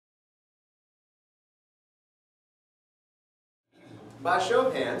by show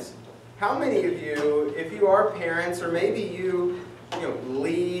of hands, how many of you, if you are parents, or maybe you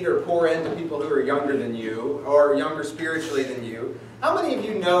lead or pour into people who are younger than you, or younger spiritually than you, how many of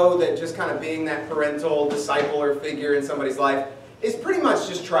you know that just kind of being that parental discipler figure in somebody's life is pretty much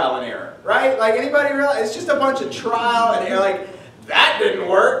just trial and error, right? Like, anybody realize it's just a bunch of trial and error, like, that didn't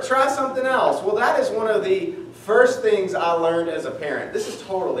work, try something else. Well, that is one of the first things I learned as a parent. This is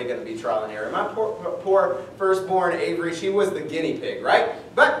totally going to be trial and error. My poor firstborn, Avery, she was the guinea pig, right?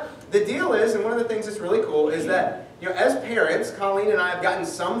 But the deal is, and one of the things that's really cool, is that as parents, Colleen and I have gotten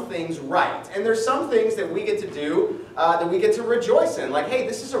some things right. And there's some things that we get to do, that we get to rejoice in. Like, hey,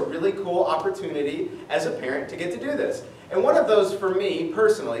 this is a really cool opportunity as a parent to get to do this. And one of those for me,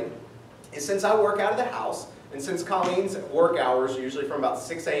 personally, is since I work out of the house, and since Colleen's work hours are usually from about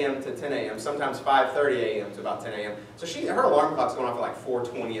 6 a.m. to 10 a.m., sometimes 5:30 a.m. to about 10 a.m., so her alarm clock's going off at like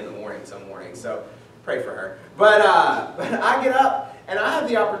 4:20 in the morning some mornings, so pray for her. But I get up, and I have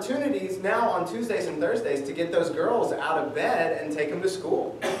the opportunities now on Tuesdays and Thursdays to get those girls out of bed and take them to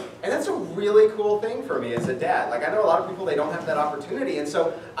school. And that's a really cool thing for me as a dad. Like, I know a lot of people, they don't have that opportunity, and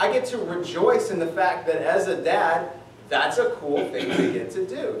so I get to rejoice in the fact that as a dad, that's a cool thing to get to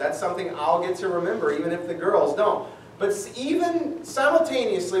do. That's something I'll get to remember, even if the girls don't. But even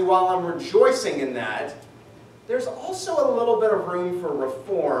simultaneously, while I'm rejoicing in that, there's also a little bit of room for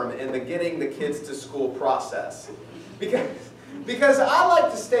reform in the getting the kids to school process. Because I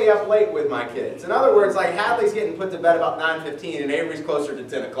like to stay up late with my kids. In other words, like, Hadley's getting put to bed about 9:15 and Avery's closer to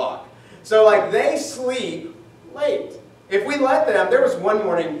 10 o'clock. So, like, they sleep late. If we let them, there was one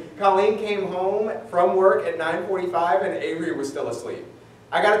morning, Colleen came home from work at 9:45 and Avery was still asleep.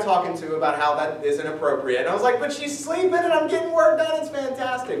 I got to talking to about how that isn't appropriate. And I was like, but she's sleeping and I'm getting work done, it's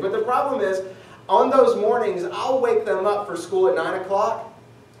fantastic. But the problem is, on those mornings, I'll wake them up for school at 9 o'clock.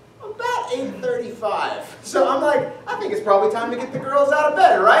 About 8:35. So I'm like, I think it's probably time to get the girls out of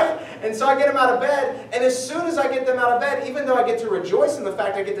bed, right? And so I get them out of bed, and as soon as I get them out of bed, even though I get to rejoice in the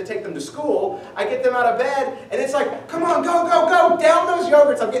fact I get to take them to school, I get them out of bed, and it's like, come on, go, go, go, down those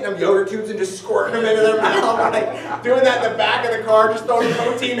yogurts. I'm getting them yogurt tubes and just squirting them into their mouth. I'm like doing that in the back of the car, just throwing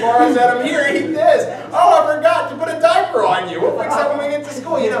protein bars at them. Here, eat this. Oh, I forgot to put a diaper on you. We'll fix that when we get to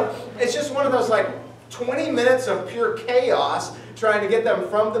school. It's just one of those, like, 20 minutes of pure chaos trying to get them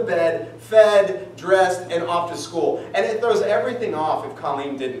from the bed, fed, dressed, and off to school. And it throws everything off if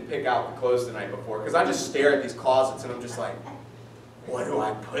Colleen didn't pick out the clothes the night before, because I just stare at these closets and I'm just like, what do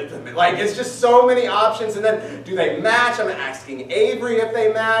I put them in? Like, it's just so many options. And then, do they match? I'm asking Avery if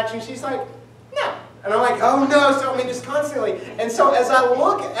they match, and she's like, no. And I'm like, oh no, so I mean, just constantly. And so as I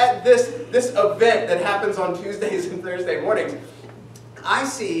look at this event that happens on Tuesdays and Thursday mornings, I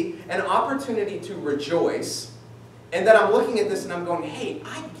see an opportunity to rejoice, and then I'm looking at this and I'm going, hey,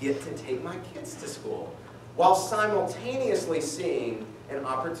 I get to take my kids to school, while simultaneously seeing an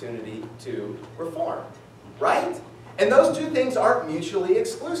opportunity to reform, right? And those two things aren't mutually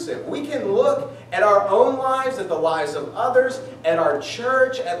exclusive. We can look at our own lives, at the lives of others, at our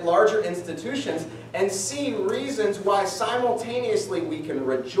church, at larger institutions, and see reasons why simultaneously we can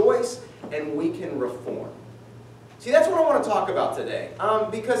rejoice and we can reform. See, that's what I want to talk about today,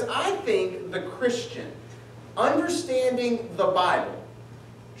 because I think the Christian, understanding the Bible,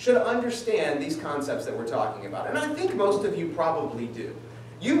 should understand these concepts that we're talking about. And I think most of you probably do.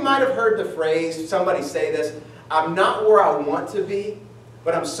 You might have heard the phrase, somebody say this, I'm not where I want to be,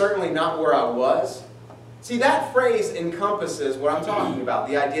 but I'm certainly not where I was. See, that phrase encompasses what I'm talking about,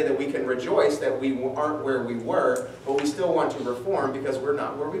 the idea that we can rejoice that we aren't where we were, but we still want to reform because we're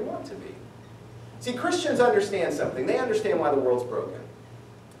not where we want to be. See, Christians understand something. They understand why the world's broken.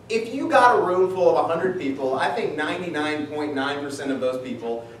 If you got a room full of 100 people, I think 99.9% of those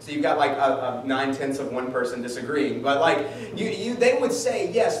people, so you've got like a 9/10 of one person disagreeing, but like they would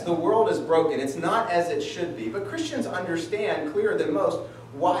say, yes, the world is broken. It's not as it should be. But Christians understand clearer than most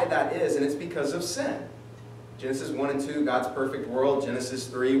why that is, and it's because of sin. Genesis 1 and 2, God's perfect world. Genesis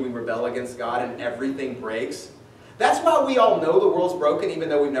 3, we rebel against God and everything breaks. That's why we all know the world's broken, even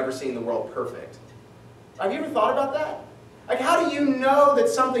though we've never seen the world perfect. Have you ever thought about that? Like, how do you know that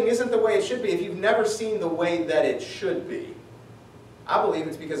something isn't the way it should be if you've never seen the way that it should be? I believe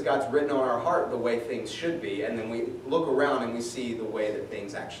it's because God's written on our heart the way things should be, and then we look around and we see the way that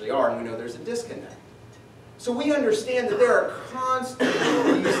things actually are, and we know there's a disconnect. So we understand that there are constant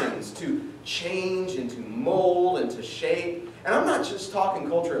reasons to change and to mold and to shape. And I'm not just talking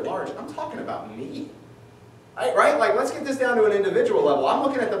culture at large, I'm talking about me. Right? Like, let's get this down to an individual level. I'm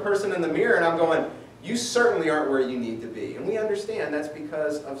looking at the person in the mirror and I'm going, you certainly aren't where you need to be. And we understand that's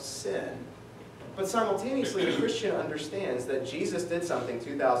because of sin. But simultaneously, the Christian understands that Jesus did something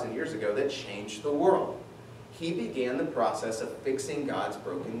 2,000 years ago that changed the world. he began the process of fixing God's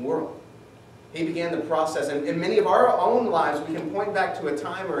broken world. He began the process, and in many of our own lives, we can point back to a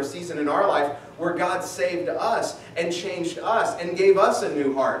time or a season in our life where God saved us and changed us and gave us a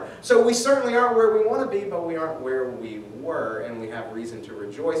new heart. So we certainly aren't where we want to be, but we aren't where we were, and we have reason to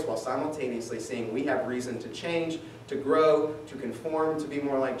rejoice while simultaneously seeing we have reason to change, to grow, to conform, to be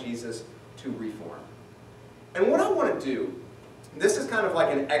more like Jesus, to reform. And what I want to do, this is kind of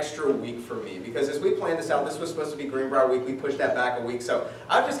like an extra week for me, because as we planned this out, this was supposed to be Greenbrier Week. We pushed that back a week. So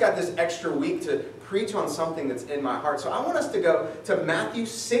I've just got this extra week to preach on something that's in my heart. So I want us to go to Matthew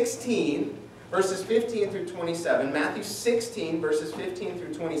 16, verses 15 through 27. Matthew 16, verses 15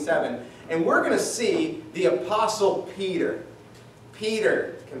 through 27. And we're going to see the Apostle Peter.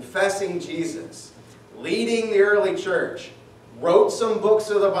 Peter, confessing Jesus, leading the early church, wrote some books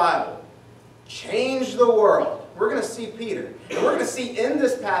of the Bible, changed the world. We're going to see Peter. And we're going to see in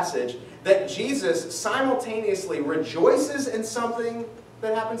this passage that Jesus simultaneously rejoices in something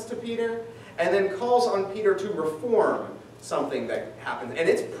that happens to Peter and then calls on Peter to reform something that happens. And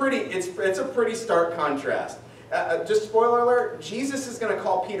it's a pretty stark contrast. Just spoiler alert, Jesus is going to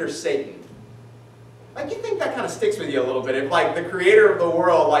call Peter Satan. Like, you think that kind of sticks with you a little bit. If, like, the creator of the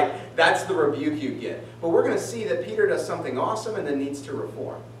world, like, that's the rebuke you get. But we're going to see that Peter does something awesome and then needs to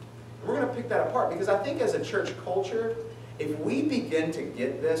reform. We're going to pick that apart, because I think as a church culture, if we begin to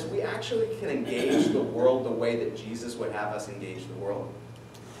get this, we actually can engage the world the way that Jesus would have us engage the world.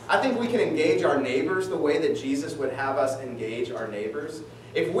 I think we can engage our neighbors the way that Jesus would have us engage our neighbors.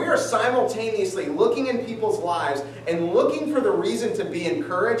 If we are simultaneously looking in people's lives and looking for the reason to be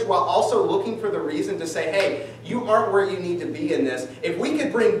encouraged while also looking for the reason to say, hey, you aren't where you need to be in this. If we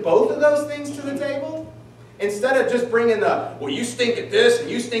could bring both of those things to the table, instead of just bringing the, well, you stink at this, and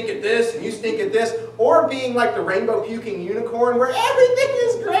you stink at this, and you stink at this, or being like the rainbow puking unicorn where everything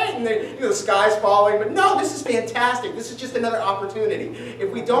is great and the sky's falling, but no, this is fantastic. This is just another opportunity. If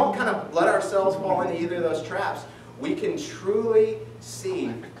we don't kind of let ourselves fall into either of those traps, we can truly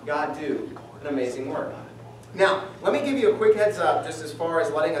see God do an amazing work. Now, let me give you a quick heads up just as far as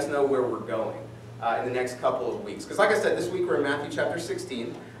letting us know where we're going in the next couple of weeks. Because like I said, this week we're in Matthew chapter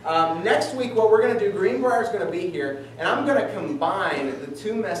 16. Next week, what we're going to do, Greenbrier is going to be here, and I'm going to combine the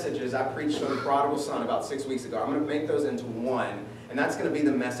two messages I preached on the prodigal son about 6 weeks ago. I'm going to make those into one, and that's going to be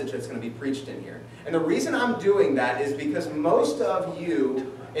the message that's going to be preached in here. And the reason I'm doing that is because most of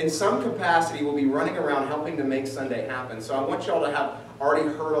you, in some capacity, will be running around helping to make Sunday happen. So I want y'all to have already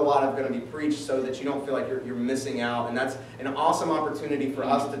heard a lot of going to be preached so that you don't feel like you're missing out. And that's an awesome opportunity for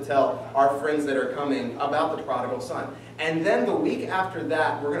us to tell our friends that are coming about the prodigal son. And then the week after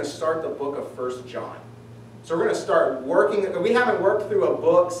that, we're going to start the book of 1 John. So we're going to start working. We haven't worked through a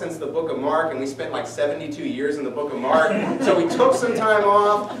book since the book of Mark, and we spent like 72 years in the book of Mark. So we took some time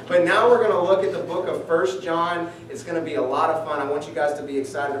off, but now we're going to look at the book of 1 John. It's going to be a lot of fun. I want you guys to be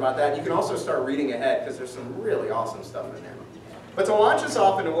excited about that. You can also start reading ahead because there's some really awesome stuff in there. But to launch us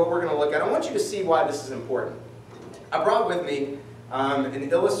off into what we're going to look at, I want you to see why this is important. I brought with me an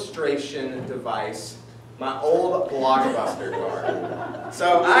illustration device, my old Blockbuster card.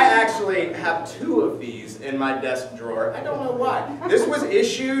 So I actually have 2 of these in my desk drawer. I don't know why. This was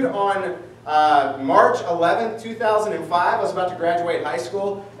issued on March 11th, 2005. I was about to graduate high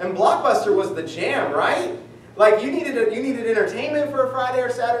school, and Blockbuster was the jam, right? Like, you needed entertainment for a Friday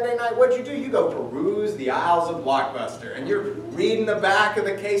or Saturday night. What'd you do? You go peruse the aisles of Blockbuster, and you're reading the back of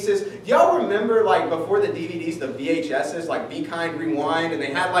the cases. Do y'all remember, like, before the DVDs, the VHSs, like Be Kind Rewind, and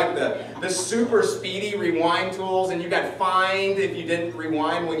they had, like, the super speedy rewind tools, and you got fined if you didn't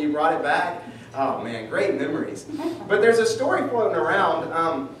rewind when you brought it back? Oh, man, great memories. But there's a story floating around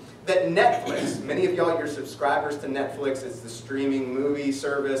that Netflix, many of y'all, you're subscribers to Netflix. It's the streaming movie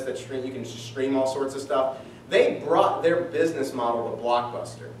service that you can stream all sorts of stuff. They brought their business model to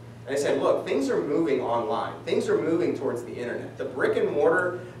Blockbuster. And they said, look, things are moving online. Things are moving towards the internet. The brick and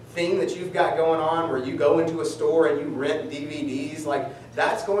mortar thing that you've got going on where you go into a store and you rent DVDs, like,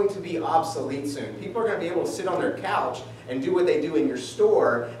 that's going to be obsolete soon. People are going to be able to sit on their couch and do what they do in your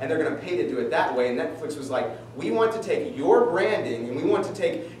store, and they're going to pay to do it that way. And Netflix was like, we want to take your branding and we want to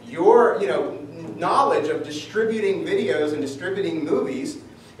take your, knowledge of distributing videos and distributing movies,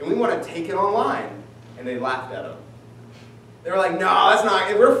 and we want to take it online. And they laughed at them. They were like, no, that's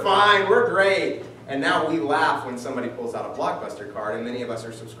not, we're fine, we're great. And now we laugh when somebody pulls out a Blockbuster card, and many of us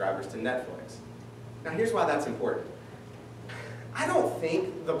are subscribers to Netflix. Now here's why that's important. I don't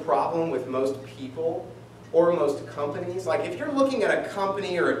think the problem with most people or most companies. Like if you're looking at a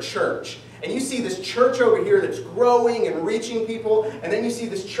company or a church, and you see this church over here that's growing and reaching people, and then you see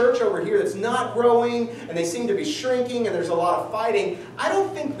this church over here that's not growing, and they seem to be shrinking, and there's a lot of fighting, I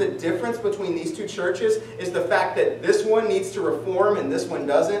don't think the difference between these two churches is the fact that this one needs to reform and this one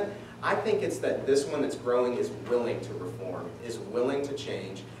doesn't. I think it's that this one that's growing is willing to reform, is willing to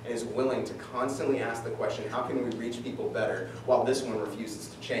change, and is willing to constantly ask the question, how can we reach people better, while this one refuses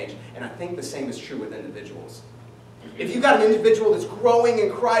to change? And I think the same is true with individuals. If you've got an individual that's growing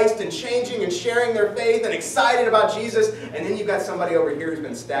in Christ and changing and sharing their faith and excited about Jesus, and then you've got somebody over here who's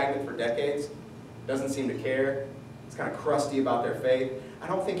been stagnant for decades, doesn't seem to care, is kind of crusty about their faith, I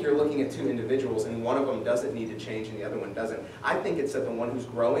don't think you're looking at two individuals and one of them doesn't need to change and the other one doesn't. I think it's that the one who's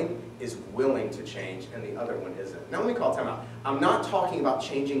growing is willing to change and the other one isn't. Now let me call time out. I'm not talking about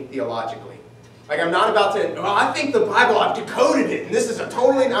changing theologically. Like I'm not about to, oh, I think the Bible, I've decoded it and this is a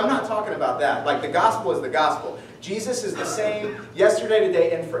totally, I'm not talking about that. Like the gospel is the gospel. Jesus is the same yesterday,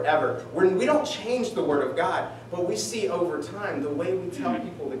 today, and forever. We don't change the Word of God, but we see over time the way we tell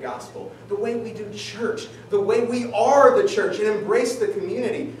people the gospel, the way we do church, the way we are the church and embrace the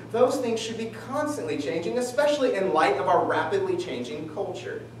community. Those things should be constantly changing, especially in light of our rapidly changing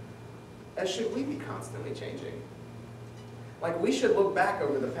culture. As should we be constantly changing. Like we should look back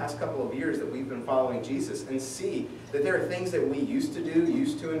over the past couple of years that we've been following Jesus and see that there are things that we used to do,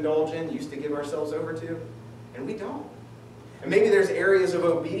 used to indulge in, used to give ourselves over to, and we don't. And maybe there's areas of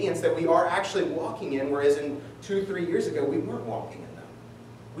obedience that we are actually walking in, whereas in 2-3 years ago we weren't walking in them.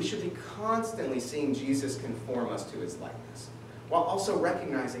 We should be constantly seeing Jesus conform us to his likeness, while also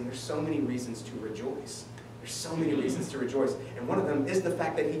recognizing there's so many reasons to rejoice. There's so many reasons to rejoice, and one of them is the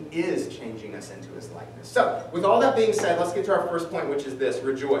fact that he is changing us into his likeness. So, with all that being said, let's get to our first point, which is this: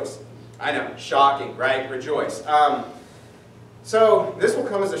 rejoice. I know, shocking, right? Rejoice. So, this will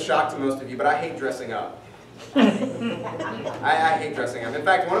come as a shock to most of you, but I hate dressing up. I hate dressing up. In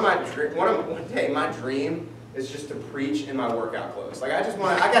fact, one day my dream is just to preach in my workout clothes. Like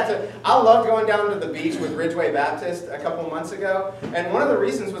I loved going down to the beach with Ridgeway Baptist a couple months ago, and one of the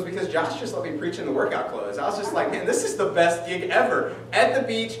reasons was because Josh just let me preach in the workout clothes. I was just like, man, this is the best gig ever. At the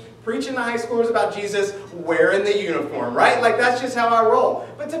beach, preaching to high schoolers about Jesus, wearing the uniform, right? Like that's just how I roll.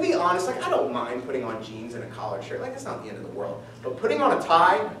 But to be honest, like I don't mind putting on jeans and a collared shirt. Like it's not the end of the world. But putting on a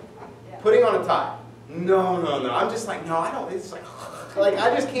tie, no. I'm just like, no, I don't. It's like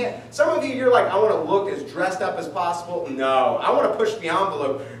I just can't. Some of you, you're like, I want to look as dressed up as possible. No, I want to push the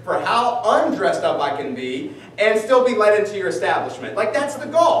envelope for how undressed up I can be and still be let into your establishment. Like that's the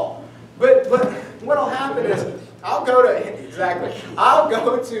goal. But what'll happen is I'll go to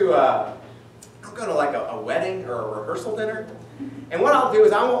like a wedding or a rehearsal dinner, and what I'll do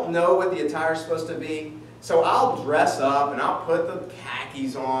is I won't know what the attire's supposed to be. So I'll dress up and I'll put the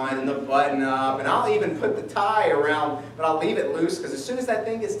khakis on and the button up and I'll even put the tie around, but I'll leave it loose because as soon as that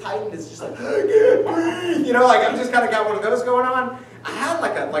thing gets tightened, it's just like, I can't breathe. You know, like I've just kind of got one of those going on. I had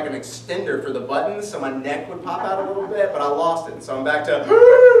like an extender for the buttons so my neck would pop out a little bit, but I lost it. And so I'm back to,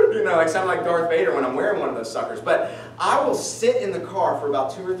 you know, like sound like Darth Vader when I'm wearing one of those suckers. But I will sit in the car for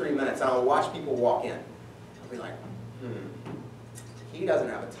about 2 or 3 minutes and I'll watch people walk in. I'll be like, he doesn't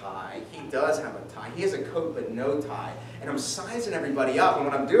have a tie. He does have a tie. He has a coat but no tie. And I'm sizing everybody up. And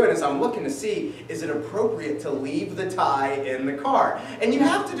what I'm doing is I'm looking to see, is it appropriate to leave the tie in the car? And you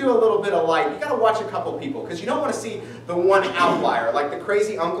have to do a little bit of light. You got to watch a couple people because you don't want to see the one outlier, like the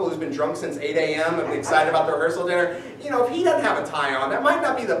crazy uncle who's been drunk since 8 a.m. and excited about the rehearsal dinner. You know, if he doesn't have a tie on, that might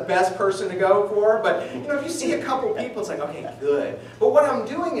not be the best person to go for. But, you know, if you see a couple people, it's like, okay, good. But what I'm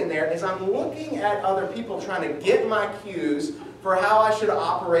doing in there is I'm looking at other people trying to get my cues for how I should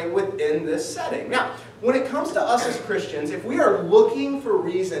operate within this setting. Now, when it comes to us as Christians, if we are looking for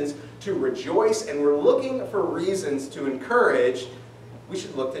reasons to rejoice and we're looking for reasons to encourage, we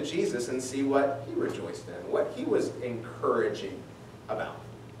should look to Jesus and see what he rejoiced in, what he was encouraging about.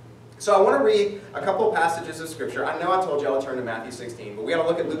 So I want to read a couple of passages of Scripture. I know I told you I would turn to Matthew 16, but we got to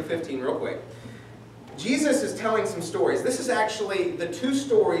look at Luke 15 real quick. Jesus is telling some stories. This is actually the 2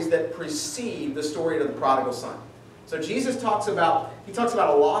 stories that precede the story of the prodigal son. So Jesus talks about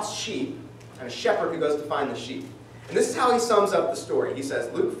a lost sheep and a shepherd who goes to find the sheep. And this is how he sums up the story. He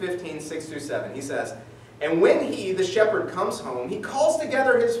says, Luke 15, 6-7, he says, "And when he, the shepherd, comes home, he calls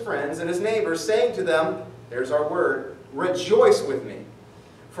together his friends and his neighbors, saying to them," there's our word, "Rejoice with me,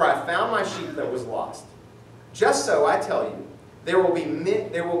 for I found my sheep that was lost. Just so, I tell you, there will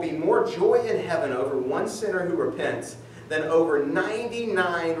be more joy in heaven over one sinner who repents than over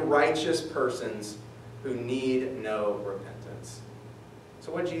 99 righteous persons who need no repentance."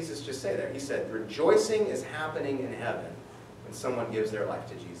 So what did Jesus just say there? He said, rejoicing is happening in heaven and someone gives their life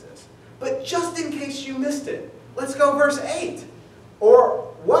to Jesus. But just in case you missed it, let's go verse 8.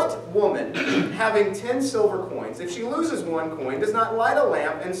 Or what woman, having 10 silver coins, if she loses one coin, does not light a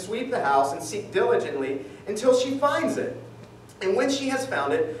lamp and sweep the house and seek diligently until she finds it? And when she has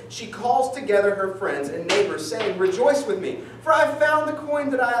found it, she calls together her friends and neighbors, saying, Rejoice with me, for I have found the coin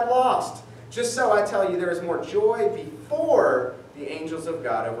that I had lost. Just so I tell you, there is more joy before the angels of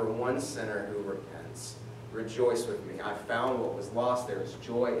God over one sinner who repents. Rejoice with me. I found what was lost. There is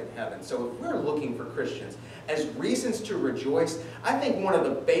joy in heaven. So if we're looking for Christians as reasons to rejoice, I think one of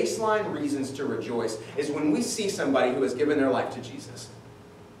the baseline reasons to rejoice is when we see somebody who has given their life to Jesus.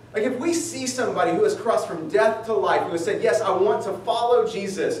 Like if we see somebody who has crossed from death to life, who has said, yes, I want to follow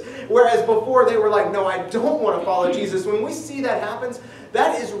Jesus, whereas before they were like, no, I don't want to follow Jesus. When we see that happens,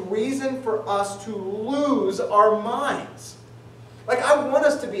 that is reason for us to lose our minds. Like, I want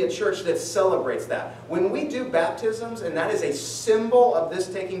us to be a church that celebrates that. When we do baptisms, and that is a symbol of this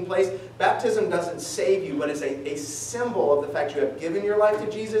taking place, baptism doesn't save you, but it's a symbol of the fact you have given your life to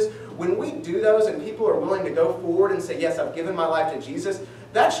Jesus. When we do those and people are willing to go forward and say, yes, I've given my life to Jesus,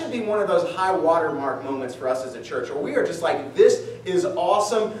 that should be one of those high watermark moments for us as a church, where we are just like, this is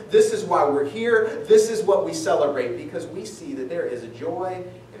awesome, this is why we're here, this is what we celebrate, because we see that there is a joy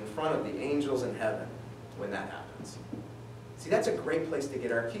in front of the angels in heaven when that happens. See, that's a great place to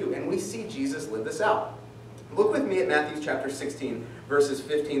get our cue, and we see Jesus live this out. Look with me at Matthew chapter 16, verses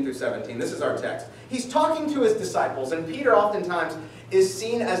 15 through 17. This is our text. He's talking to his disciples, and Peter oftentimes is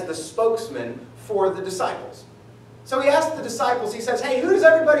seen as the spokesman for the disciples. So he asks the disciples, he says, hey, who does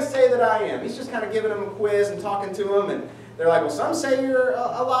everybody say that I am? He's just kind of giving them a quiz and talking to them, and they're like, well, some say you're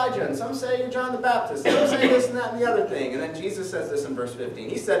Elijah, and some say you're John the Baptist, some say this and that and the other thing. And then Jesus says this in verse 15.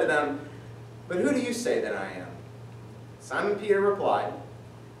 He said to them, but who do you say that I am? Simon Peter replied,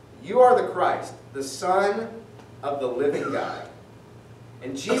 you are the Christ, the Son of the living God.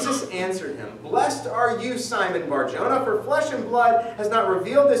 And Jesus answered him, blessed are you, Simon Bar-Jonah, for flesh and blood has not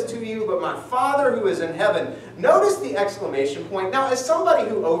revealed this to you, but my Father who is in heaven. Notice the exclamation point. Now, as somebody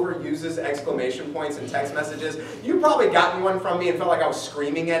who overuses exclamation points in text messages, you've probably gotten one from me and felt like I was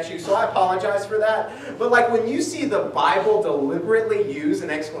screaming at you, so I apologize for that. But like when you see the Bible deliberately use an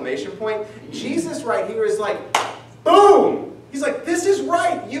exclamation point, Jesus right here is like, boom! He's like, this is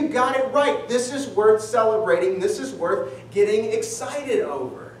right. You got it right. This is worth celebrating. This is worth getting excited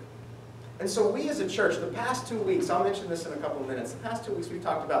over. And so we as a church, the past 2 weeks, I'll mention this in a couple of minutes, the past 2 weeks we've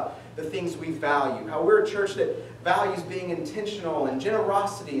talked about the things we value, how we're a church that values being intentional and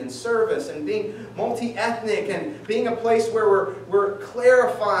generosity and service and being multi-ethnic and being a place where we're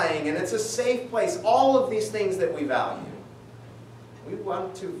clarifying and it's a safe place, all of these things that we value. We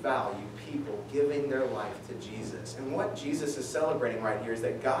want to value people giving their life to Jesus. And what Jesus is celebrating right here is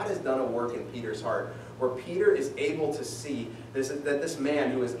that God has done a work in Peter's heart where Peter is able to see that this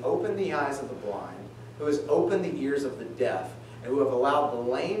man who has opened the eyes of the blind, who has opened the ears of the deaf, and who have allowed the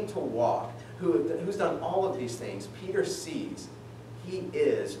lame to walk, who's done all of these things, Peter sees he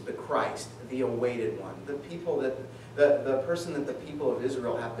is the Christ, the awaited one, the person that the people of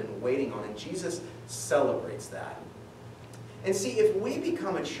Israel have been waiting on. And Jesus celebrates that. And see, if we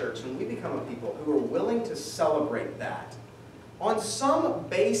become a church and we become a people who are willing to celebrate that, on some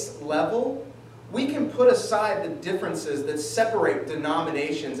base level, we can put aside the differences that separate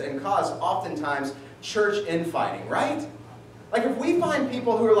denominations and cause oftentimes church infighting, right? Like if we find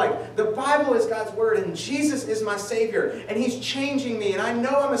people who are like, the Bible is God's Word and Jesus is my Savior and He's changing me and I know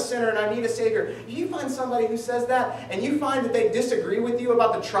I'm a sinner and I need a Savior. If you find somebody who says that and you find that they disagree with you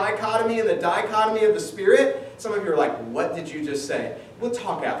about the trichotomy and the dichotomy of the Spirit, some of you are like, what did you just say? We'll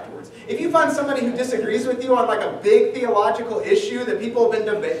talk afterwards. If you find somebody who disagrees with you on like a big theological issue that people have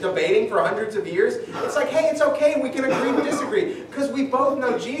been debating for hundreds of years, it's like, hey, it's okay, we can agree to disagree because we both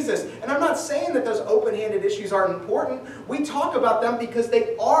know Jesus. And I'm not saying that those open-handed issues aren't important. We talk about them because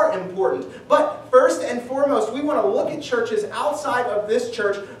they are important. But first and foremost, we want to look at churches outside of this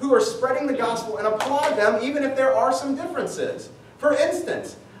church who are spreading the gospel and applaud them even if there are some differences. For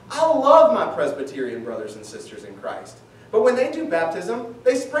instance, I love my Presbyterian brothers and sisters in Christ. But when they do baptism,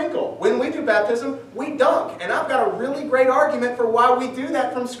 they sprinkle. When we do baptism, we dunk. And I've got a really great argument for why we do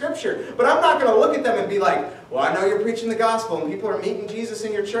that from Scripture. But I'm not going to look at them and be like, well, I know you're preaching the gospel and people are meeting Jesus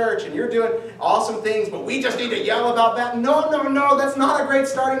in your church and you're doing awesome things, but we just need to yell about that. No, no, no, that's not a great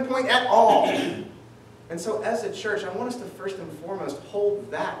starting point at all. And so as a church, I want us to first and foremost hold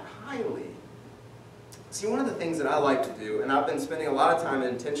that highly. See, one of the things that I like to do, and I've been spending a lot of time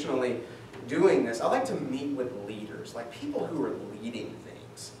intentionally doing this, I like to meet with leaders, like people who are leading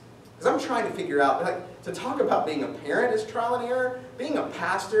things. Because I'm trying to figure out, like, to talk about being a parent is trial and error, being a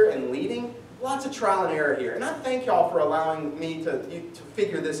pastor and leading, lots of trial and error here. And I thank y'all for allowing me to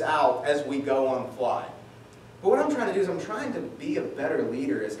figure this out as we go on the fly. But what I'm trying to do is I'm trying to be a better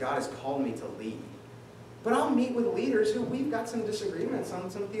leader as God has called me to lead. But I'll meet with leaders who we've got some disagreements on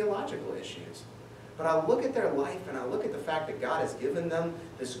some theological issues. But I look at their life and I look at the fact that God has given them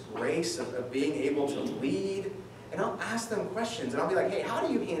this grace of being able to lead. And I'll ask them questions and I'll be like, hey, how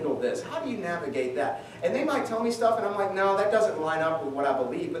do you handle this? How do you navigate that? And they might tell me stuff and I'm like, no, that doesn't line up with what I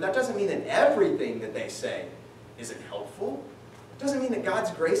believe. But that doesn't mean that everything that they say isn't helpful. It doesn't mean that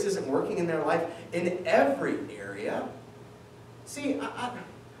God's grace isn't working in their life in every area. See,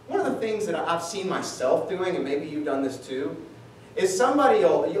 one of the things that I've seen myself doing, and maybe you've done this too, is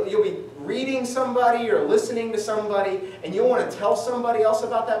you'll be reading somebody or listening to somebody, and you'll want to tell somebody else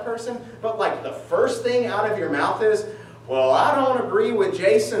about that person, but like the first thing out of your mouth is, well, I don't agree with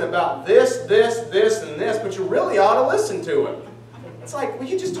Jason about this, and this, but you really ought to listen to him. It's like, well,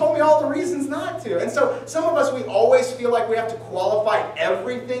 you just told me all the reasons not to. And so some of us, we always feel like we have to qualify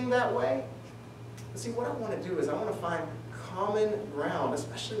everything that way. But see, what I want to do is I want to find common ground,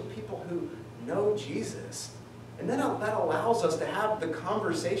 especially with people who know Jesus. And then that allows us to have the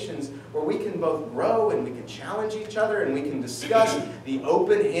conversations where we can both grow and we can challenge each other and we can discuss the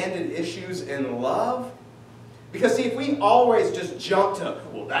open-handed issues in love. Because see, if we always just jump to,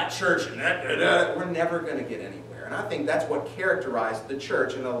 well, that church and that, we're never going to get anywhere. And I think that's what characterized the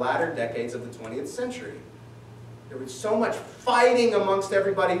church in the latter decades of the 20th century. There was so much fighting amongst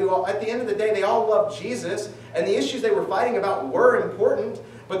everybody who, at the end of the day, they all loved Jesus, and the issues they were fighting about were important,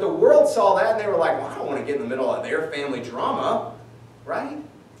 but the world saw that and they were like, well, I don't want to get in the middle of their family drama, right?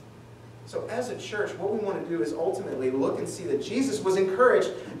 So as a church, what we want to do is ultimately look and see that Jesus was encouraged,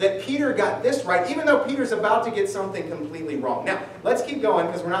 that Peter got this right, even though Peter's about to get something completely wrong. Now, let's keep going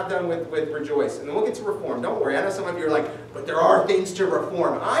because we're not done with rejoice, and then we'll get to reform. Don't worry, I know some of you are like, but there are things to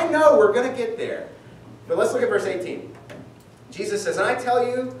reform. I know, we're going to get there. But let's look at verse 18. Jesus says, and I tell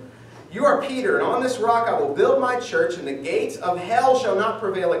you, you are Peter, and on this rock I will build my church, and the gates of hell shall not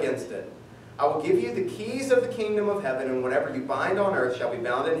prevail against it. I will give you the keys of the kingdom of heaven, and whatever you bind on earth shall be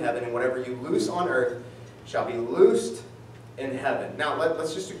bound in heaven, and whatever you loose on earth shall be loosed in heaven. Now,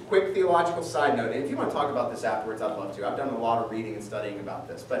 let's just do a quick theological side note. And if you want to talk about this afterwards, I'd love to. I've done a lot of reading and studying about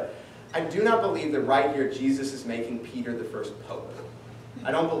this. But I do not believe that right here Jesus is making Peter the first pope.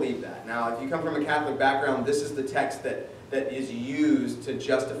 I don't believe that. Now, if you come from a Catholic background, this is the text that is used to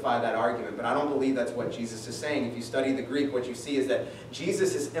justify that argument. But I don't believe that's what Jesus is saying. If you study the Greek, what you see is that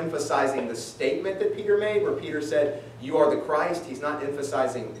Jesus is emphasizing the statement that Peter made, where Peter said, you are the Christ. He's not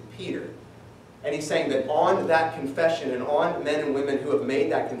emphasizing Peter. And he's saying that on that confession and on men and women who have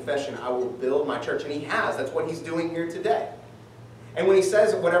made that confession, I will build my church. And he has. That's what he's doing here today. And when he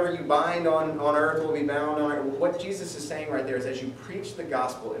says whatever you bind on earth will be bound on earth, what Jesus is saying right there is as you preach the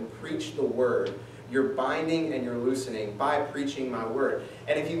gospel and preach the word, you're binding and you're loosening by preaching my word.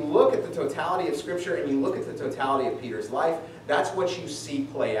 And if you look at the totality of Scripture and you look at the totality of Peter's life, that's what you see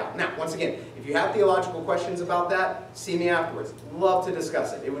play out. Now, once again, if you have theological questions about that, see me afterwards. Love to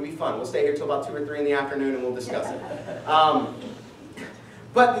discuss it. It would be fun. We'll stay here till about 2 or 3 in the afternoon and we'll discuss it.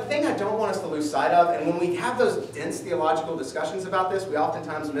 But the thing I don't want us to lose sight of, and when we have those dense theological discussions about this, we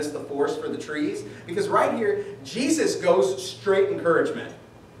oftentimes miss the forest for the trees. Because right here, Jesus goes straight encouragement.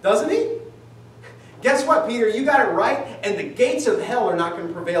 Doesn't he? Guess what, Peter? You got it right, and the gates of hell are not going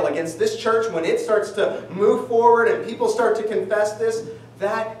to prevail against this church when it starts to move forward and people start to confess this.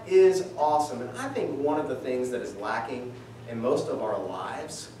 That is awesome. And I think one of the things that is lacking in most of our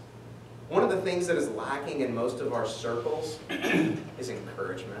lives, one of the things that is lacking in most of our circles is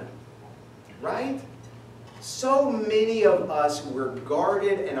encouragement, right? So many of us, we're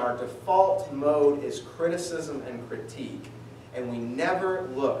guarded and our default mode is criticism and critique, and we never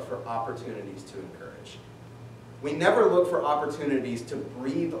look for opportunities to encourage. We never look for opportunities to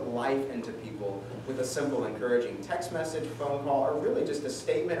breathe life into people with a simple encouraging text message, phone call, or really just a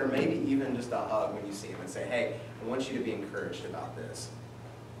statement, or maybe even just a hug when you see them and say, hey, I want you to be encouraged about this.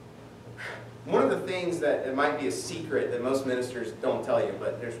 One of the things that it might be a secret that most ministers don't tell you,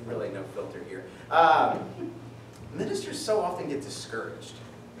 but there's really no filter here. Ministers so often get discouraged.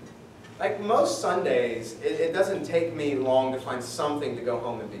 Like most Sundays, it doesn't take me long to find something to go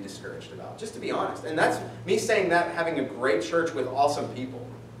home and be discouraged about, just to be honest. And that's me saying that having a great church with awesome people.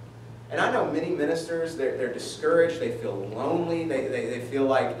 And I know many ministers, they're discouraged, they feel lonely, they feel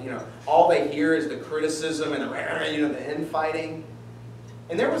like, all they hear is the criticism and the infighting.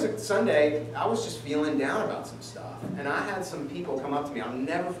 And there was a Sunday, I was just feeling down about some stuff. And I had some people come up to me. I'll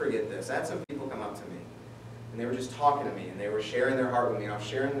never forget this. I had some people come up to me. And they were just talking to me. And they were sharing their heart with me. And I was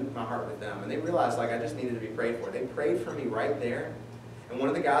sharing my heart with them. And they realized, I just needed to be prayed for. They prayed for me right there. And one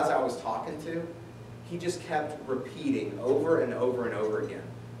of the guys I was talking to, he just kept repeating over and over and over again,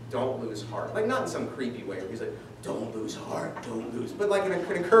 don't lose heart. Like, not in some creepy way where he's like, don't lose heart, don't lose, but like in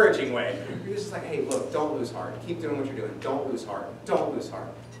an encouraging way. He was just like, hey, look, don't lose heart. Keep doing what you're doing. Don't lose heart. Don't lose heart.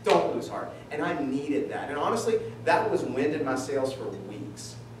 Don't lose heart. And I needed that. And honestly, that was wind in my sails for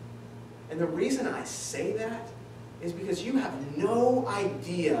weeks. And the reason I say that is because you have no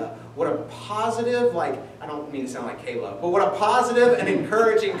idea what a positive, like, I don't mean to sound like Caleb, but what a positive and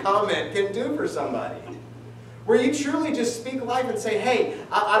encouraging comment can do for somebody. Where you truly just speak life and say, hey,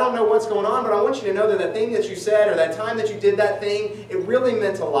 I don't know what's going on, but I want you to know that that thing that you said or that time that you did that thing, it really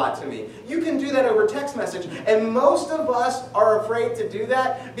meant a lot to me. You can do that over text message. And most of us are afraid to do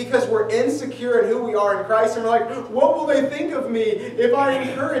that because we're insecure in who we are in Christ. And we're like, what will they think of me if I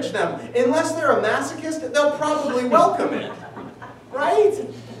encourage them? Unless they're a masochist, they'll probably welcome it. Right?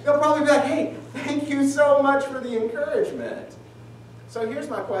 They'll probably be like, hey, thank you so much for the encouragement. So here's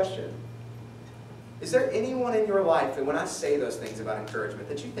my question. Is there anyone in your life that when I say those things about encouragement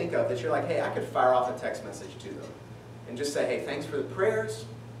that you think of, that you're like, hey, I could fire off a text message to them and just say, hey, thanks for the prayers.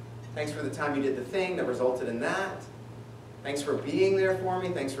 Thanks for the time you did the thing that resulted in that. Thanks for being there for me.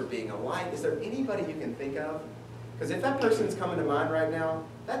 Thanks for being a light. Is there anybody you can think of? Because if that person's coming to mind right now,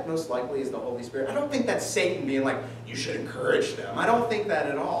 that most likely is the Holy Spirit. I don't think that's Satan being like, you should encourage them. I don't think that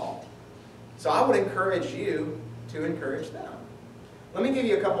at all. So I would encourage you to encourage them. Let me give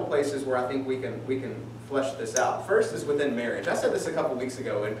you a couple places where I think we can flesh this out. First is within marriage. I said this a couple weeks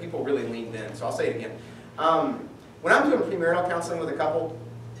ago, and people really leaned in, so I'll say it again. When I'm doing premarital counseling with a couple,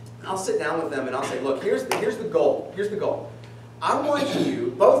 I'll sit down with them and I'll say, look, here's the goal. Here's the goal. I want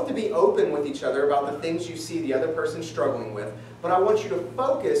you both to be open with each other about the things you see the other person struggling with, but I want you to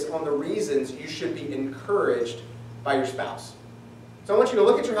focus on the reasons you should be encouraged by your spouse. So I want you to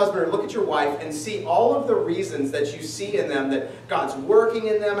look at your husband or look at your wife and see all of the reasons that you see in them that God's working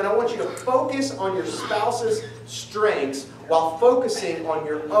in them. And I want you to focus on your spouse's strengths while focusing on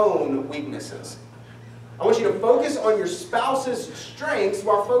your own weaknesses. I want you to focus on your spouse's strengths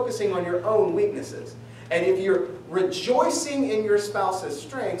while focusing on your own weaknesses. And if you're rejoicing in your spouse's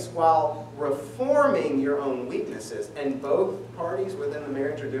strengths while reforming your own weaknesses, and both parties within the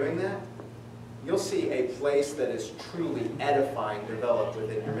marriage are doing that, you'll see a place that is truly edifying develop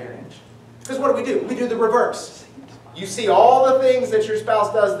within your marriage. Because what do? We do the reverse. You see all the things that your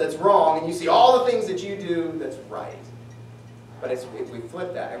spouse does that's wrong, and you see all the things that you do that's right. But if we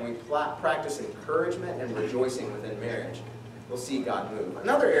flip that and we practice encouragement and rejoicing within marriage, we'll see God move.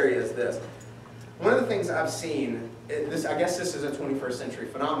 Another area is this. One of the things I've seen, I guess this is a 21st century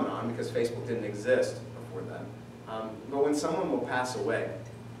phenomenon because Facebook didn't exist before then. But when someone will pass away,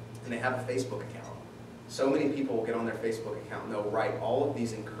 and they have a Facebook account, so many people will get on their Facebook account and they'll write all of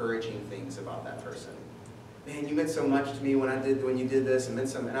these encouraging things about that person. Man, you meant so much to me when you did this, and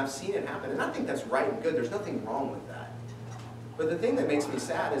I've seen it happen, and I think that's right and good. There's nothing wrong with that. But the thing that makes me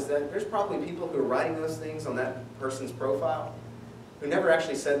sad is that there's probably people who are writing those things on that person's profile who never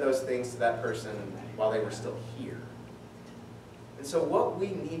actually said those things to that person while they were still here. And so what we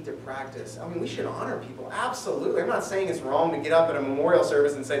need to practice, I mean, we should honor people, absolutely. I'm not saying it's wrong to get up at a memorial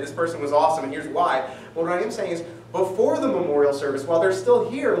service and say this person was awesome and here's why. But what I am saying is before the memorial service, while they're still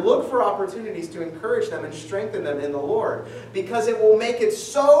here, look for opportunities to encourage them and strengthen them in the Lord. Because it will make it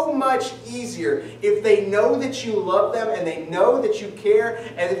so much easier if they know that you love them and they know that you care.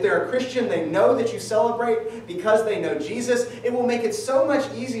 And if they're a Christian, they know that you celebrate because they know Jesus. It will make it so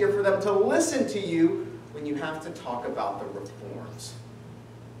much easier for them to listen to you when you have to talk about the reforms.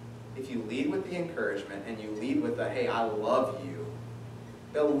 If you lead with the encouragement and you lead with the, hey, I love you,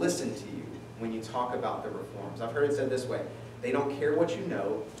 they'll listen to you when you talk about the reforms. I've heard it said this way, they don't care what you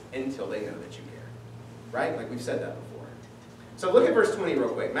know until they know that you care. Right? Like we've said that before. So look at verse 20 real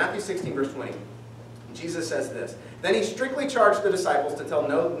quick. Matthew 16, verse 20. Jesus says this, then he strictly charged the disciples to tell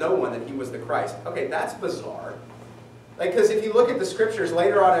no one that he was the Christ. Okay, that's bizarre. Because if you look at the scriptures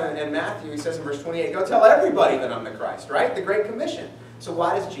later on in Matthew, he says in verse 28, go tell everybody that I'm the Christ, right? The Great Commission. So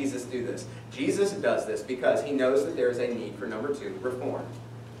why does Jesus do this? Jesus does this because he knows that there is a need for number 2, reform.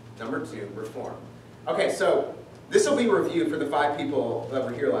 Number 2, reform. Okay, so this will be reviewed for the 5 people that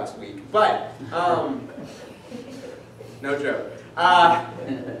were here last week. But, no joke.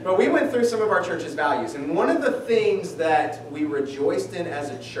 But we went through some of our church's values. And one of the things that we rejoiced in as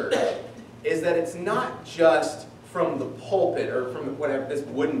a church is that it's not just from the pulpit or from whatever this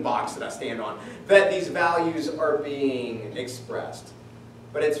wooden box that I stand on that these values are being expressed.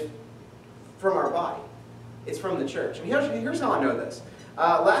 But it's from our body. It's from the church. And here's how I know this.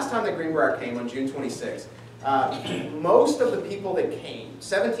 Last time that Greenbrier came on June 26th, most of the people that came,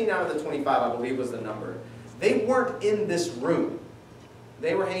 17 out of the 25 I believe was the number, they weren't in this room.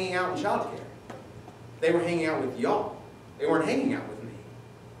 They were hanging out in childcare. They were hanging out with y'all. They weren't hanging out with me.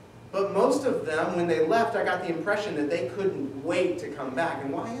 But most of them, when they left, I got the impression that they couldn't wait to come back.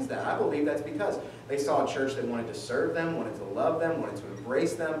 And why is that? I believe that's because they saw a church that wanted to serve them, wanted to love them, wanted to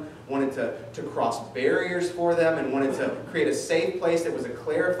embrace them, wanted to cross barriers for them, and wanted to create a safe place that was a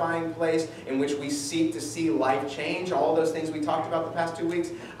clarifying place in which we seek to see life change. All those things we talked about the past 2 weeks.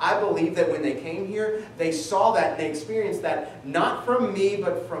 I believe that when they came here, they saw that and they experienced that not from me,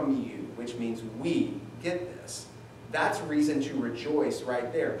 but from you, which means we get this. That's reason to rejoice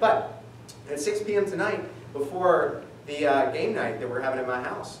right there. But at 6 p.m. tonight, before the game night that we're having at my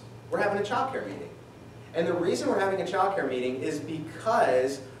house, we're having a childcare meeting. And the reason we're having a childcare meeting is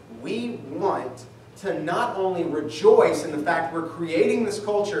because we want to not only rejoice in the fact we're creating this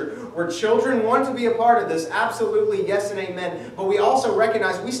culture where children want to be a part of this, absolutely yes and amen, but we also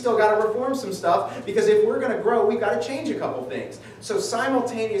recognize we still got to reform some stuff, because if we're going to grow, we've got to change a couple things. So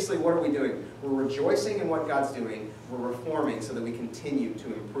simultaneously, what are we doing? We're rejoicing in what God's doing, we're reforming so that we continue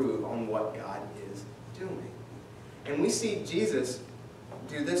to improve on what God is doing. And we see Jesus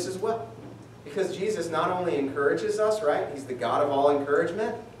do this as well. Because Jesus not only encourages us, right? He's the God of all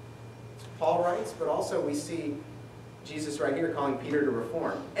encouragement, Paul writes, but also we see Jesus right here calling Peter to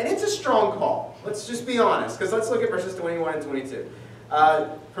reform. And it's a strong call. Let's just be honest, because let's look at verses 21 and 22.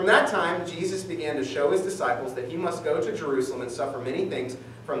 From that time, Jesus began to show his disciples that he must go to Jerusalem and suffer many things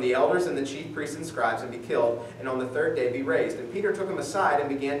from the elders and the chief priests and scribes and be killed, and on the third day be raised. And Peter took him aside and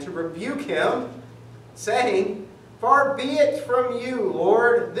began to rebuke him, saying, "Far be it from you,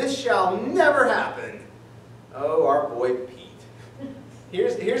 Lord, this shall never happen." Oh, our boy Pete.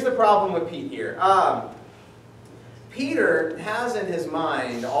 Here's the problem with Pete here. Peter has in his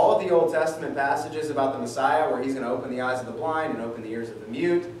mind all of the Old Testament passages about the Messiah where he's going to open the eyes of the blind and open the ears of the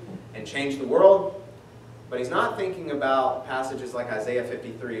mute and change the world. But he's not thinking about passages like Isaiah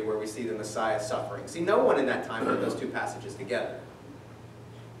 53 where we see the Messiah suffering. See, no one in that time put those two passages together.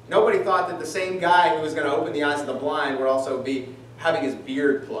 Nobody thought that the same guy who was going to open the eyes of the blind would also be having his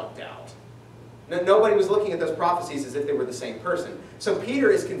beard plucked out. Nobody was looking at those prophecies as if they were the same person. So Peter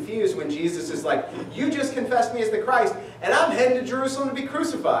is confused when Jesus is like, "You just confessed me as the Christ, and I'm heading to Jerusalem to be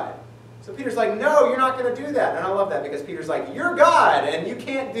crucified." So Peter's like, "No, you're not going to do that." And I love that because Peter's like, "You're God, and you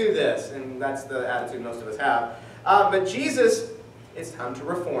can't do this." And that's the attitude most of us have. But Jesus, it's time to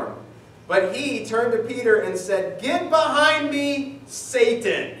reform. But he turned to Peter and said, "Get behind me,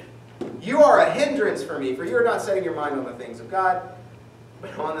 Satan. You are a hindrance for me, for you are not setting your mind on the things of God,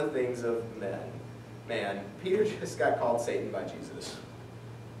 but on the things of men." Man, Peter just got called Satan by Jesus.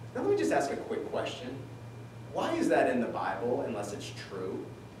 Now let me just ask a quick question. Why is that in the Bible unless it's true?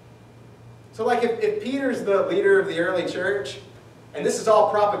 So like if Peter's the leader of the early church, and this is all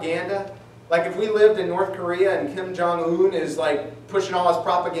propaganda, like if we lived in North Korea and Kim Jong-un is like pushing all his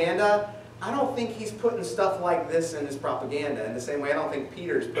propaganda, I don't think he's putting stuff like this in his propaganda. In the same way, I don't think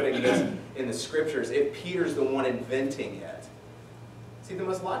Peter's putting this in the scriptures if Peter's the one inventing it. See, the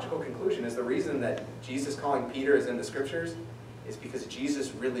most logical conclusion is the reason that Jesus calling Peter is in the scriptures is because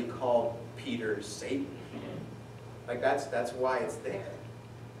Jesus really called Peter Satan. Like that's why it's there.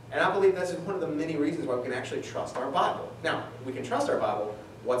 And I believe that's one of the many reasons why we can actually trust our Bible. Now, if we can trust our Bible,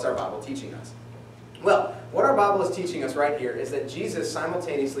 what's our Bible teaching us? Well, what our Bible is teaching us right here is that Jesus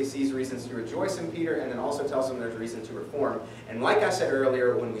simultaneously sees reasons to rejoice in Peter and then also tells him there's reason to reform. And like I said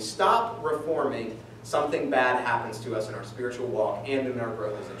earlier, when we stop reforming, something bad happens to us in our spiritual walk and in our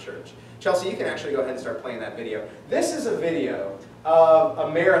growth as a church. Chelsea, you can actually go ahead and start playing that video. This is a video of a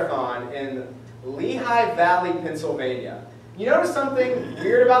marathon in Lehigh Valley, Pennsylvania. You notice something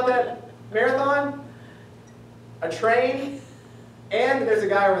weird about that marathon? A train, and there's a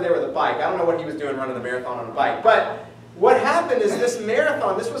guy over there with a bike. I don't know what he was doing running the marathon on a bike. But what happened is this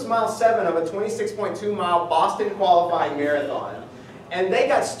marathon, this was mile 7 of a 26.2 mile Boston qualifying marathon. And they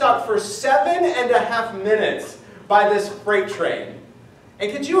got stuck for 7.5 minutes by this freight train.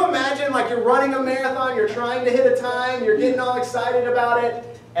 And could you imagine, like you're running a marathon, you're trying to hit a time, you're getting all excited about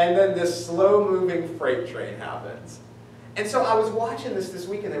it, and then this slow-moving freight train happens. And so I was watching this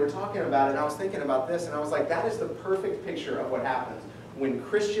week, and they were talking about it, and I was thinking about this, and I was like, that is the perfect picture of what happens when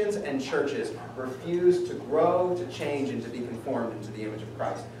Christians and churches refuse to grow, to change, and to be conformed into the image of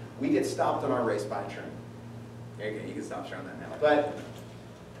Christ. We get stopped on our race by a train. Okay, you can stop showing that now. But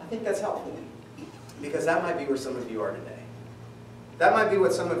I think that's helpful, because that might be where some of you are today. That might be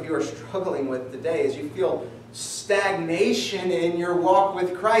what some of you are struggling with today, is you feel stagnation in your walk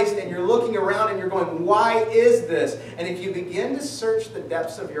with Christ, and you're looking around and you're going, why is this? And if you begin to search the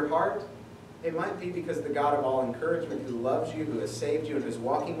depths of your heart, It might be because the God of all encouragement, who loves you, who has saved you, and who's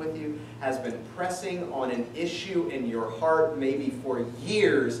walking with you, has been pressing on an issue in your heart maybe for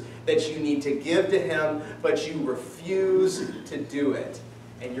years that you need to give to him, but you refuse to do it.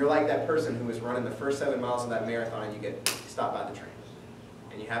 And you're like that person who was running the first 7 miles of that marathon and you get stopped by the train.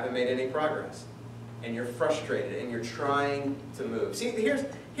 And you haven't made any progress. And you're frustrated and you're trying to move. See, here's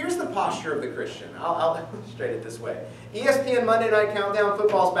the posture of the Christian. I'll illustrate it this way. ESPN Monday Night Countdown,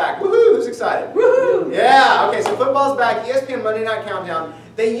 football's back. Woohoo! Who's excited? Woohoo! Yeah, okay, so football's back. ESPN Monday Night Countdown.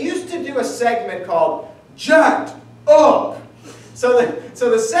 They used to do a segment called Jacked Up. So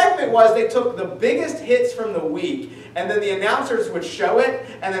the segment was they took the biggest hits from the week, and then the announcers would show it,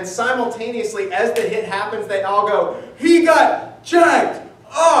 and then simultaneously, as the hit happens, they all go, he got jacked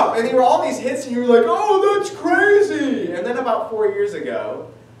up! And there were all these hits, and you were like, oh, that's crazy! And then about 4 years ago,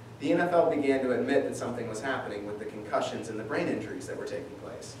 the NFL began to admit that something was happening with the concussions and the brain injuries that were taking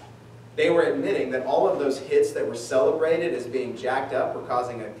place. They were admitting that all of those hits that were celebrated as being jacked up were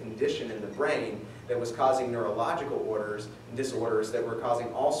causing a condition in the brain that was causing neurological disorders that were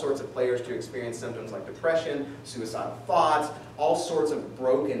causing all sorts of players to experience symptoms like depression, suicidal thoughts, all sorts of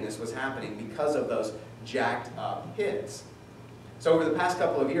brokenness was happening because of those jacked up hits. So over the past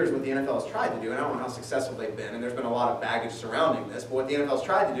couple of years, what the NFL has tried to do, and I don't know how successful they've been, and there's been a lot of baggage surrounding this, but what the NFL has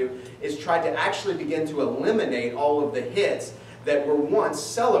tried to do is try to actually begin to eliminate all of the hits that were once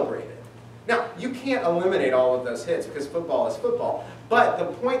celebrated. Now, you can't eliminate all of those hits because football is football, but the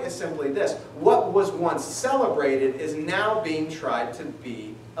point is simply this. What was once celebrated is now being tried to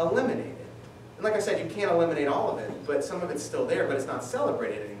be eliminated. And like I said, you can't eliminate all of it, but some of it's still there, but it's not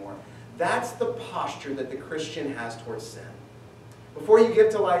celebrated anymore. That's the posture that the Christian has towards sin. Before you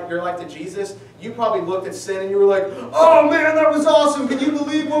give your life to Jesus, you probably looked at sin and you were like, oh man, that was awesome. Can you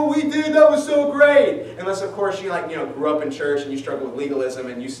believe what we did? That was so great. Unless, of course, you grew up in church and you struggled with legalism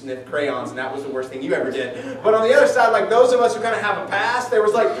and you sniffed crayons and that was the worst thing you ever did. But on the other side, like those of us who kind of have a past, there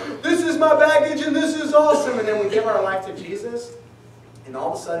was like, this is my baggage and this is awesome. And then we give our life to Jesus and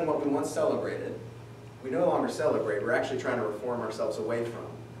all of a sudden what we once celebrated, we no longer celebrate. We're actually trying to reform ourselves away from.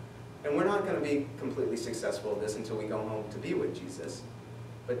 And we're not going to be completely successful at this until we go home to be with Jesus.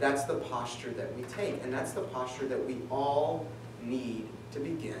 But that's the posture that we take. And that's the posture that we all need to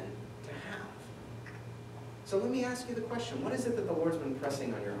begin to have. So let me ask you the question. What is it that the Lord's been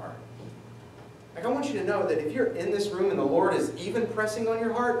pressing on your heart? Like, I want you to know that if you're in this room and the Lord is even pressing on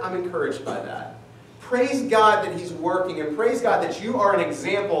your heart, I'm encouraged by that. Praise God that He's working, and praise God that you are an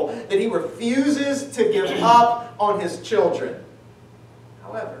example that He refuses to give up on His children.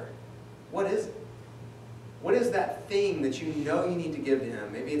 However, what is it? What is that thing that you know you need to give to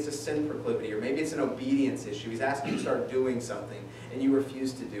Him? Maybe it's a sin proclivity, or maybe it's an obedience issue. He's asking you to start doing something, and you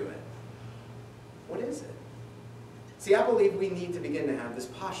refuse to do it. What is it? See, I believe we need to begin to have this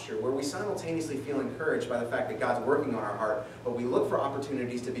posture where we simultaneously feel encouraged by the fact that God's working on our heart, but we look for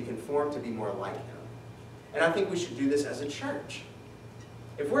opportunities to be conformed, to be more like Him. And I think we should do this as a church.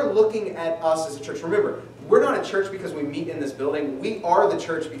 If we're looking at us as a church, remember, we're not a church because we meet in this building. We are the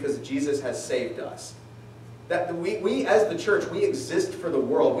church because Jesus has saved us. That we as the church, we exist for the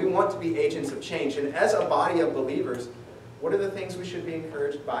world. We want to be agents of change. And as a body of believers, what are the things we should be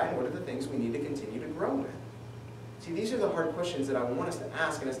encouraged by, and what are the things we need to continue to grow in? See, these are the hard questions that I want us to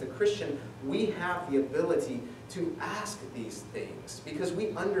ask. And as the Christian, we have the ability to ask these things because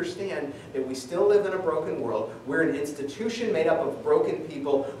we understand that we still live in a broken world. We're an institution made up of broken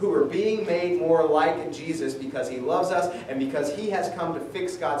people who are being made more like Jesus because He loves us and because He has come to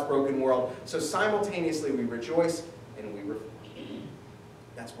fix God's broken world. So simultaneously we rejoice and we reform.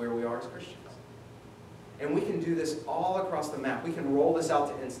 That's where we are as Christians. And we can do this all across the map. We can roll this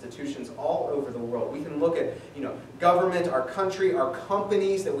out to institutions all over the world. We can look at, government, our country, our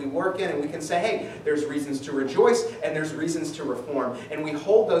companies that we work in, and we can say, hey, there's reasons to rejoice and there's reasons to reform. And we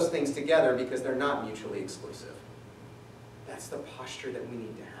hold those things together because they're not mutually exclusive. That's the posture that we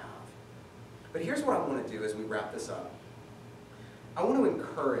need to have. But here's what I want to do as we wrap this up. I want to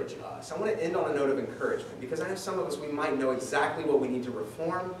encourage us. I want to end on a note of encouragement because I know some of us, we might know exactly what we need to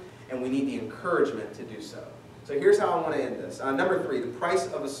reform, and we need the encouragement to do so. So here's how I want to end this. Number 3, the price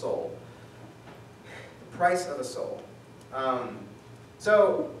of a soul. The price of a soul.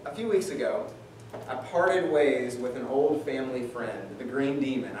 So a few weeks ago, I parted ways with an old family friend, the Green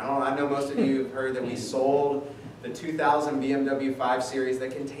Demon. I know most of you have heard that we sold the 2000 BMW 5 Series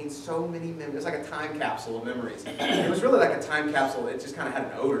that contains so many memories. It's like a time capsule of memories. It was really like a time capsule. It just kind of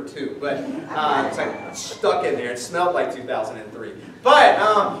had an odor too, but it's like stuck in there. It smelled like 2003.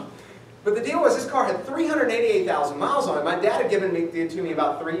 But But the deal was this car had 388,000 miles on it. My dad had given it to me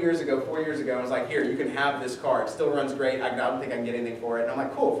about 3 years ago, 4 years ago, and was like, here, you can have this car. It still runs great. I don't think I can get anything for it. And I'm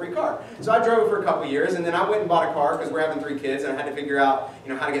like, cool, free car. So I drove it for a couple years, and then I went and bought a car because we're having 3 kids, and I had to figure out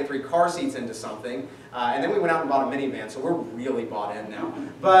how to get 3 car seats into something. And then we went out and bought a minivan, so we're really bought in now.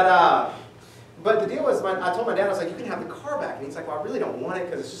 But the deal was, I told my dad, I was like, you can have the car back. And he's like, well, I really don't want it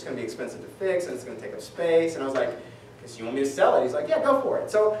because it's just going to be expensive to fix, and it's going to take up space. And I was like, guess you want me to sell it? He's like, yeah, go for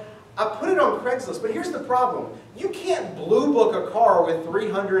it. So I put it on Craigslist, but here's the problem. You can't blue book a car with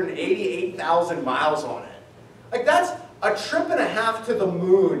 388,000 miles on it. Like, that's a trip and a half to the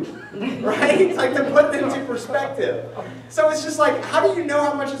moon, right? Like, to put it into perspective. So it's just like, how do you know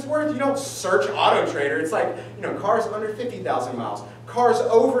how much it's worth? You don't search Auto Trader. It's like, cars under 50,000 miles, cars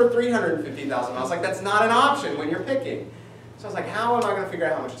over 350,000 miles. Like, that's not an option when you're picking. So I was like, how am I going to figure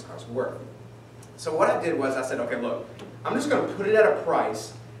out how much this car's worth? So what I did was I said, okay, look, I'm just going to put it at a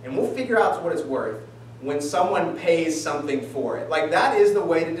price, and we'll figure out what it's worth when someone pays something for it. Like, that is the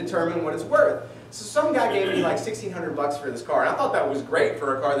way to determine what it's worth. So some guy gave me like $1,600 for this car, and I thought that was great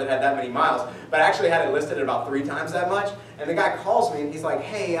for a car that had that many miles, but I actually had it listed at about 3 times that much. And the guy calls me and he's like,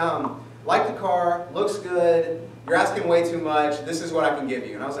 hey, like the car, looks good, you're asking way too much, this is what I can give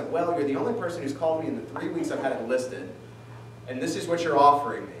you. And I was like, well, you're the only person who's called me in the 3 weeks I've had it listed, and this is what you're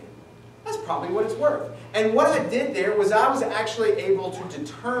offering me. That's probably what it's worth. And what I did there was I was actually able to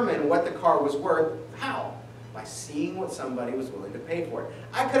determine what the car was worth. How? By seeing what somebody was willing to pay for it.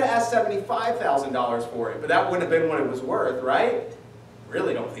 I could have asked $75,000 for it, but that wouldn't have been what it was worth, right?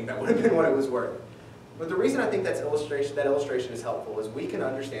 Really don't think that would have been what it was worth. But the reason I think that illustration is helpful is we can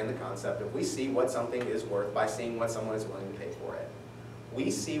understand the concept of we see what something is worth by seeing what someone is willing to pay for it. We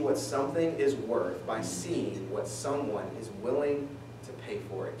see what something is worth by seeing what someone is willing to pay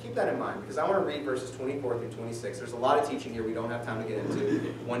for it. Keep that in mind, because I want to read verses 24 through 26. There's a lot of teaching here we don't have time to get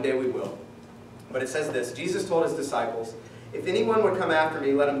into. One day we will. But it says this, Jesus told his disciples, if anyone would come after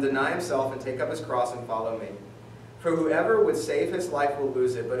me, let him deny himself and take up his cross and follow me. For whoever would save his life will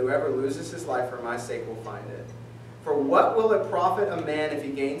lose it, but whoever loses his life for my sake will find it. For what will it profit a man if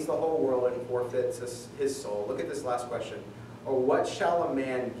he gains the whole world and forfeits his soul? Look at this last question. Or what shall a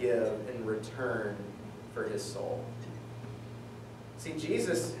man give in return for his soul? See,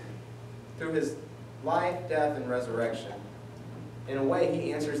 Jesus, through his life, death, and resurrection, in a way,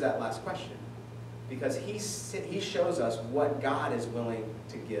 he answers that last question. Because he shows us what God is willing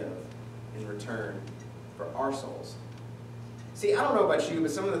to give in return for our souls. See, I don't know about you, but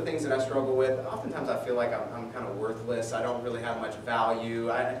some of the things that I struggle with, oftentimes I feel like I'm kind of worthless. I don't really have much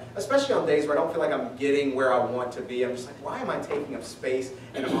value. Especially on days where I don't feel like I'm getting where I want to be. I'm just like, why am I taking up space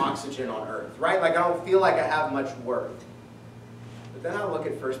and oxygen on earth, right? Like, I don't feel like I have much worth. But then I look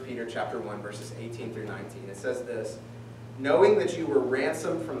at 1 Peter chapter 1, verses 18 through 19. It says this, knowing that you were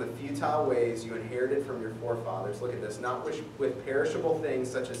ransomed from the futile ways you inherited from your forefathers, look at this, not with perishable things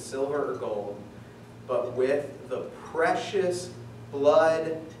such as silver or gold, but with the precious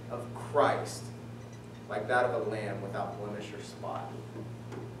blood of Christ, like that of a lamb without blemish or spot.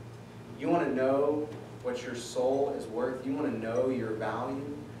 You want to know what your soul is worth? You want to know your value?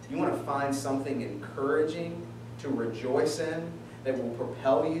 You want to find something encouraging to rejoice in that will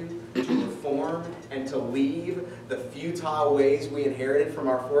propel you to reform and to leave the futile ways we inherited from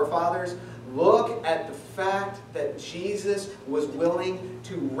our forefathers? Look at the fact that Jesus was willing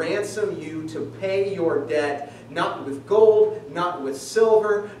to ransom you, to pay your debt, not with gold, not with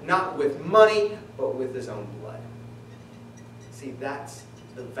silver, not with money, but with his own blood. See, that's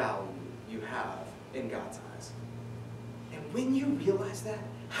the value you have in God's eyes. And when you realize that,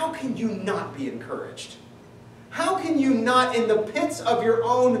 how can you not be encouraged? How can you not, in the pits of your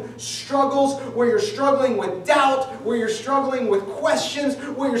own struggles, where you're struggling with doubt, where you're struggling with questions,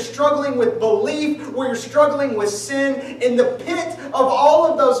 where you're struggling with belief, where you're struggling with sin, in the pit of all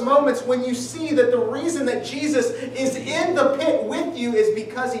of those moments when you see that the reason that Jesus is in the pit with you is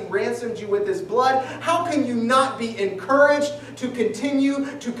because he ransomed you with his blood, how can you not be encouraged to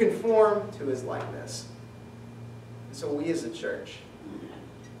continue to conform to his likeness? So we as a church,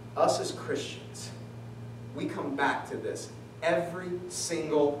 us as Christians, we come back to this every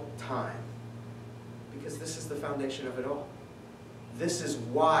single time because this is the foundation of it all. This is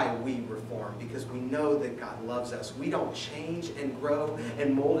why we reform, because we know that God loves us. We don't change and grow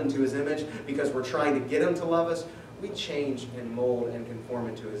and mold into his image because we're trying to get him to love us. We change and mold and conform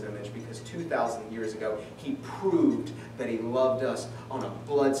into his image because 2,000 years ago, he proved that he loved us on a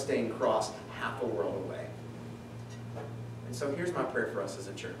blood-stained cross half a world away. And so here's my prayer for us as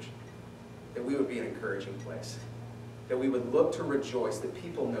a church. That we would be an encouraging place. that we would look to rejoice, that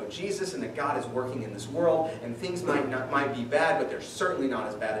people know Jesus and that God is working in this world, and things might be bad, but they're certainly not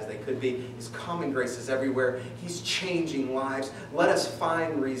as bad as they could be. His common grace is everywhere. He's changing lives. Let us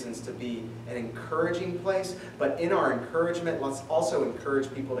find reasons to be an encouraging place, but in our encouragement, let's also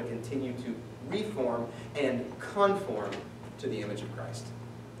encourage people to continue to reform and conform to the image of Christ.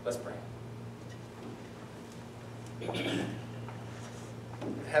 Let's pray.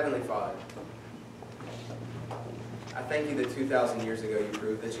 Heavenly Father, I thank you that 2,000 years ago you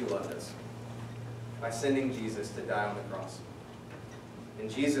proved that you loved us by sending Jesus to die on the cross.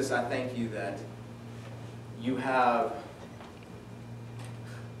 And Jesus, I thank you that you have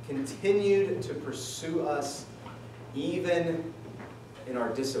continued to pursue us even in our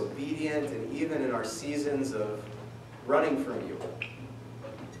disobedience and even in our seasons of running from you.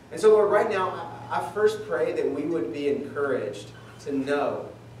 And so, Lord, right now, I first pray that we would be encouraged to know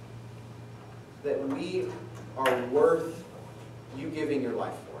that we are worth you giving your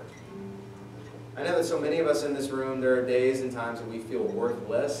life for it. I know that so many of us in this room, there are days and times that we feel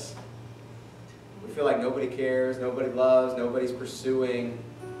worthless. We feel like nobody cares, nobody loves, nobody's pursuing,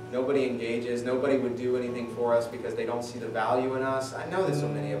 nobody engages, nobody would do anything for us because they don't see the value in us. I know that so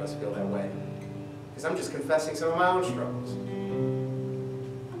many of us feel that way because I'm just confessing some of my own struggles.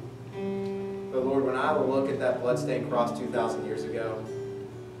 But Lord, when I look at that bloodstained cross 2,000 years ago,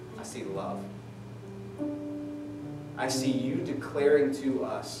 I see love. I see you declaring to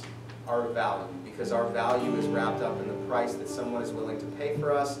us our value, because our value is wrapped up in the price that someone is willing to pay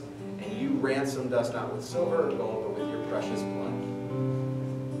for us, and you ransomed us not with silver or gold, but with your precious blood.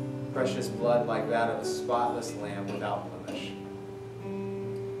 Precious blood like that of a spotless lamb without blemish.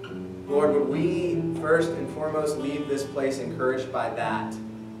 Lord, would we first and foremost leave this place encouraged by that?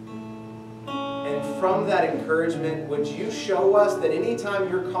 And from that encouragement, would you show us that anytime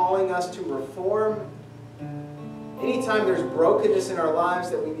you're calling us to reform, anytime there's brokenness in our lives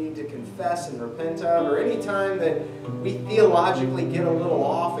that we need to confess and repent of, or anytime that we theologically get a little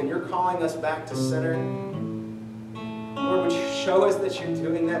off and you're calling us back to center, Lord, would you show us that you're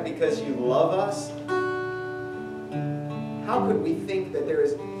doing that because you love us? How could we think that there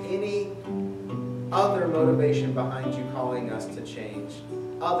is any other motivation behind you calling us to change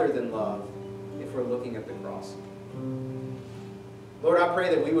other than love if we're looking at the cross? Lord, I pray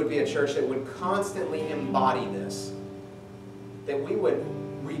that we would be a church that would constantly embody this, that we would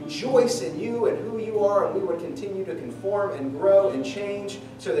rejoice in you and who you are, and we would continue to conform and grow and change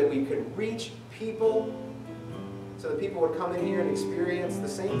so that we could reach people, so that people would come in here and experience the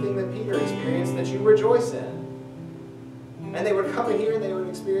same thing that Peter experienced, that you rejoice in. And they would come in here and they would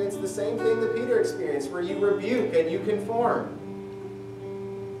experience the same thing that Peter experienced, where you rebuke and you conform.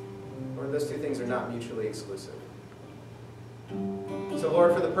 Lord, those two things are not mutually exclusive. So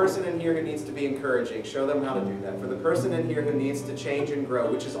Lord, for the person in here who needs to be encouraging, show them how to do that. For the person in here who needs to change and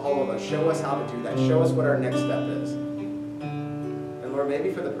grow, which is all of us, show us how to do that. Show us what our next step is. And Lord,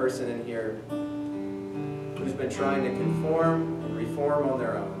 maybe for the person in here who's been trying to conform and reform on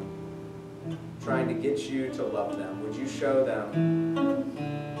their own, trying to get you to love them, would you show them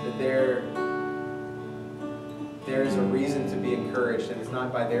that there's a reason to be encouraged, and it's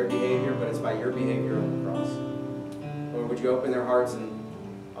not by their behavior, but it's by your behavior on the cross. Lord, would you open their hearts and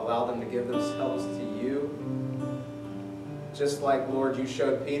allow them to give themselves to you? Just like, Lord, you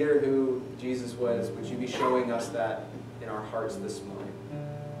showed Peter who Jesus was, would you be showing us that in our hearts this morning?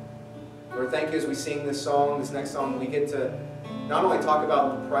 Lord, thank you as we sing this song, this next song, we get to not only talk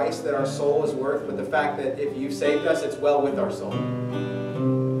about the price that our soul is worth, but the fact that if you've saved us, it's well with our soul.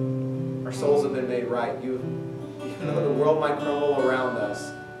 Our souls have been made right. Even though the world might crumble around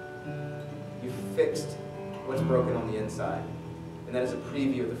us, you've fixed what's broken on the inside. And that is a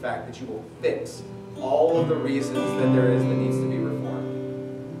preview of the fact that you will fix all of the reasons that there is that needs to be reformed.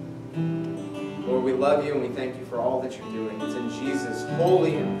 Lord, we love you and we thank you for all that you're doing. It's in Jesus'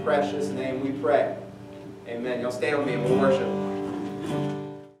 holy and precious name we pray. Amen. Y'all stand with me and we'll worship.